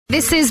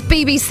This is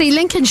BBC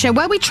Lincolnshire,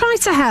 where we try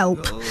to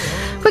help.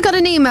 We got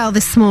an email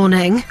this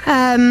morning.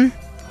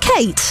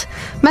 Kate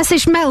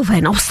messaged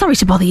Melvin. Oh, sorry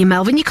to bother you,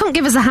 Melvin. You couldn't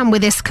give us a hand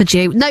with this, could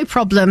you? No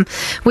problem,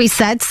 we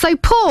said. So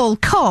Paul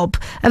Cobb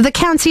of the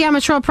County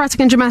Amateur Operatic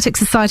and Dramatic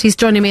Society is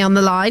joining me on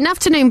the line.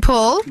 Afternoon,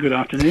 Paul. Good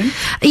afternoon.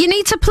 You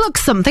need to plug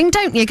something,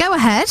 don't you? Go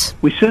ahead.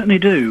 We certainly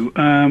do.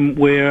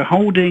 We're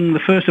holding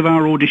the first of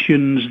our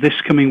auditions this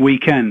coming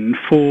weekend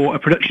for a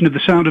production of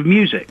The Sound of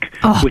Music.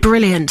 Oh,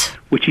 brilliant.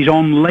 Which is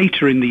on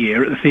later in the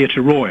year at the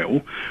Theatre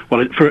Royal.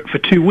 Well, for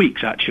 2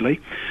 weeks,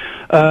 actually.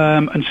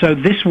 And so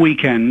this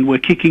weekend we're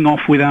kicking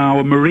off with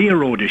our Maria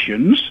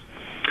auditions.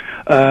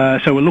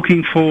 So we're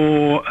looking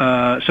for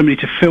somebody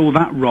to fill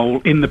that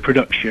role in the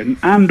production,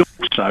 and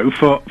also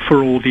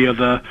for all the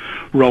other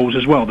roles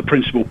as well, the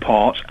principal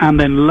parts. And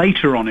then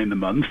later on in the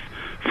month,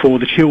 for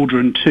the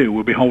children too,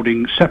 we'll be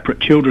holding separate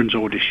children's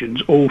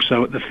auditions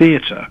also at the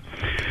theatre.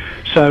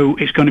 So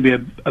it's going to be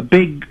a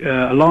big,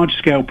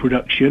 large-scale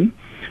production.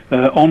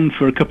 On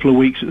for a couple of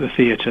weeks at the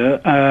theatre,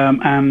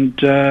 and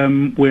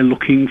we're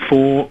looking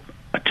for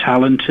a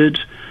talented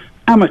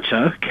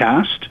amateur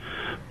cast,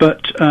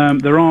 but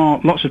there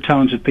are lots of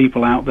talented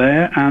people out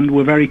there, and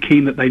we're very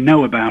keen that they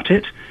know about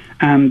it,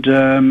 and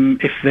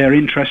if they're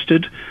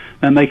interested,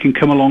 then they can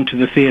come along to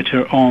the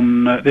theatre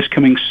on this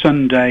coming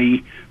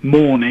Sunday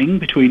morning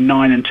between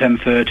 9 and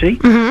 10:30.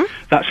 Mm-hmm.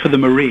 That's for the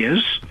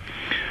Marias,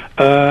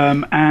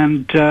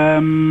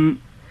 and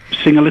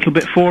sing a little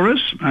bit for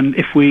us, and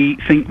if we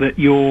think that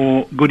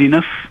you're good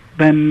enough,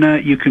 then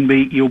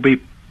you'll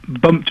be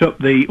bumped up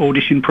the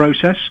audition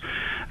process,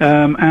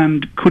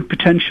 and could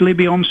potentially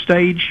be on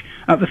stage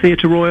at the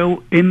Theatre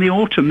Royal in the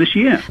autumn this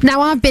year.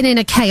 Now, I've been in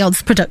a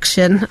CAODS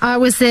production. I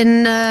was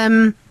in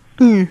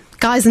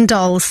Guys and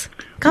Dolls.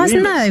 Guys,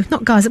 really? No,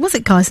 not Guys. Was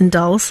it Guys and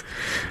Dolls?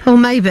 Or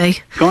maybe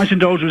Guys and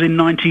Dolls was in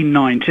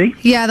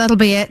 1990. Yeah, that'll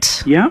be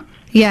it. Yeah.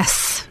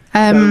 Yes.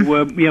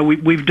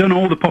 We've done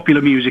all the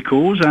popular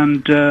musicals,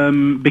 and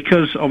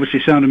because obviously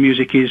Sound of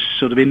Music is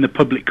sort of in the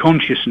public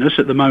consciousness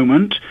at the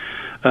moment,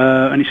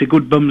 and it's a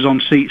good bums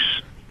on seats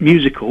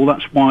musical,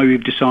 that's why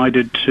we've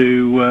decided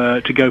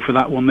to go for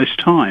that one this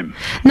time.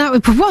 Now,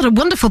 what a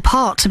wonderful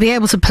part to be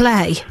able to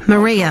play,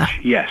 Maria.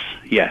 Yes.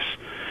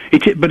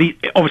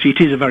 Obviously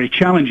it is a very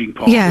challenging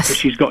part, yes, because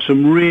she's got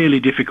some really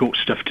difficult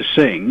stuff to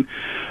sing,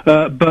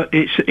 but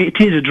it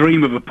is a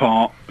dream of a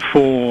part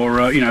for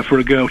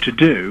a girl to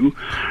do,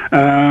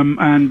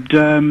 and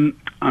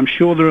I'm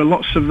sure there are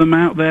lots of them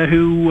out there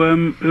who are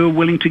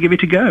willing to give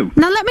it a go.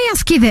 Now, let me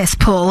ask you this,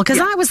 Paul, because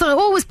I was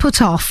always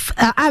put off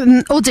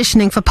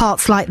auditioning for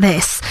parts like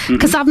this,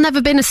 because I've never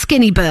been a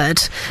skinny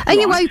bird. Are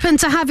you open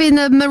to having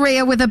a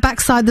Maria with a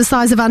backside the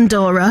size of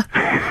Andorra,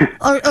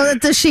 or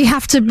does she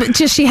have to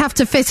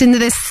fit into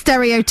this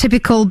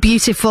stereotypical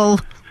beautiful?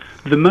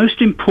 The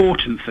most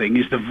important thing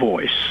is the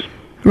voice.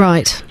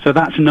 Right. So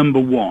that's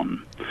number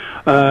one.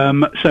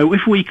 So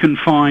if we can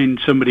find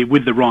somebody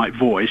with the right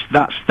voice,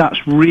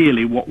 that's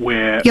really what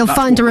we're... You'll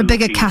find her a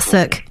bigger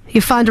cassock.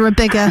 You find her a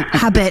bigger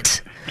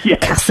habit. Yes.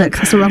 Cassock,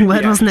 that's the wrong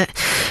word, wasn't it?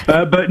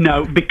 But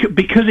no,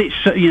 because it's,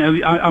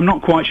 I'm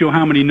not quite sure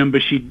how many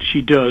numbers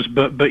she does,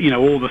 but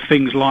all the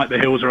things like The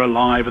Hills Are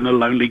Alive and The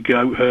Lonely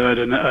Goat Herd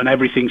and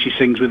everything she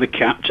sings with the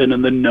Captain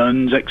and the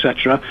Nuns,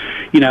 etc.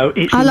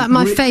 I like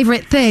my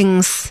favourite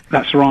things.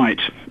 That's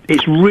right.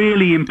 It's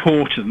really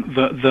important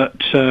that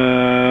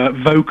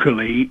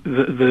vocally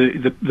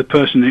the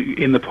person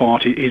in the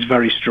part is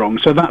very strong.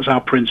 So that's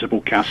our principal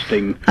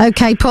casting.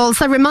 Okay, Paul.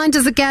 So remind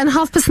us again,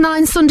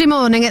 9:30 Sunday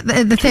morning at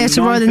the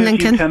Theatre Royal in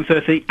Lincoln.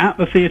 10:30 at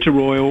the Theatre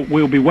Royal.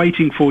 We'll be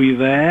waiting for you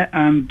there,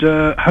 and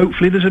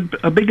hopefully there's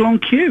a big long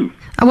queue.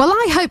 Well,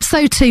 I hope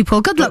so too,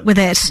 Paul. Good luck with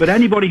it. But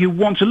anybody who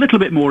wants a little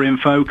bit more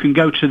info can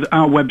go to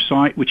our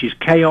website, which is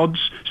CAODS,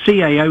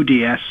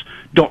 CAODS.co.uk.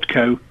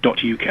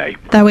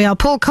 There we are.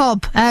 Paul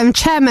Cobb,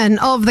 chairman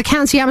of the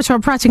County Amateur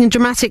Operatic and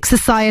Dramatic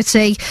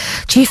Society.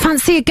 Do you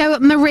fancy a go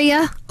at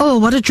Maria? Oh,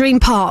 what a dream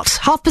part.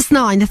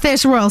 9:30, the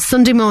Theatre Royal,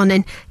 Sunday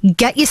morning.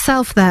 Get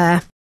yourself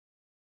there.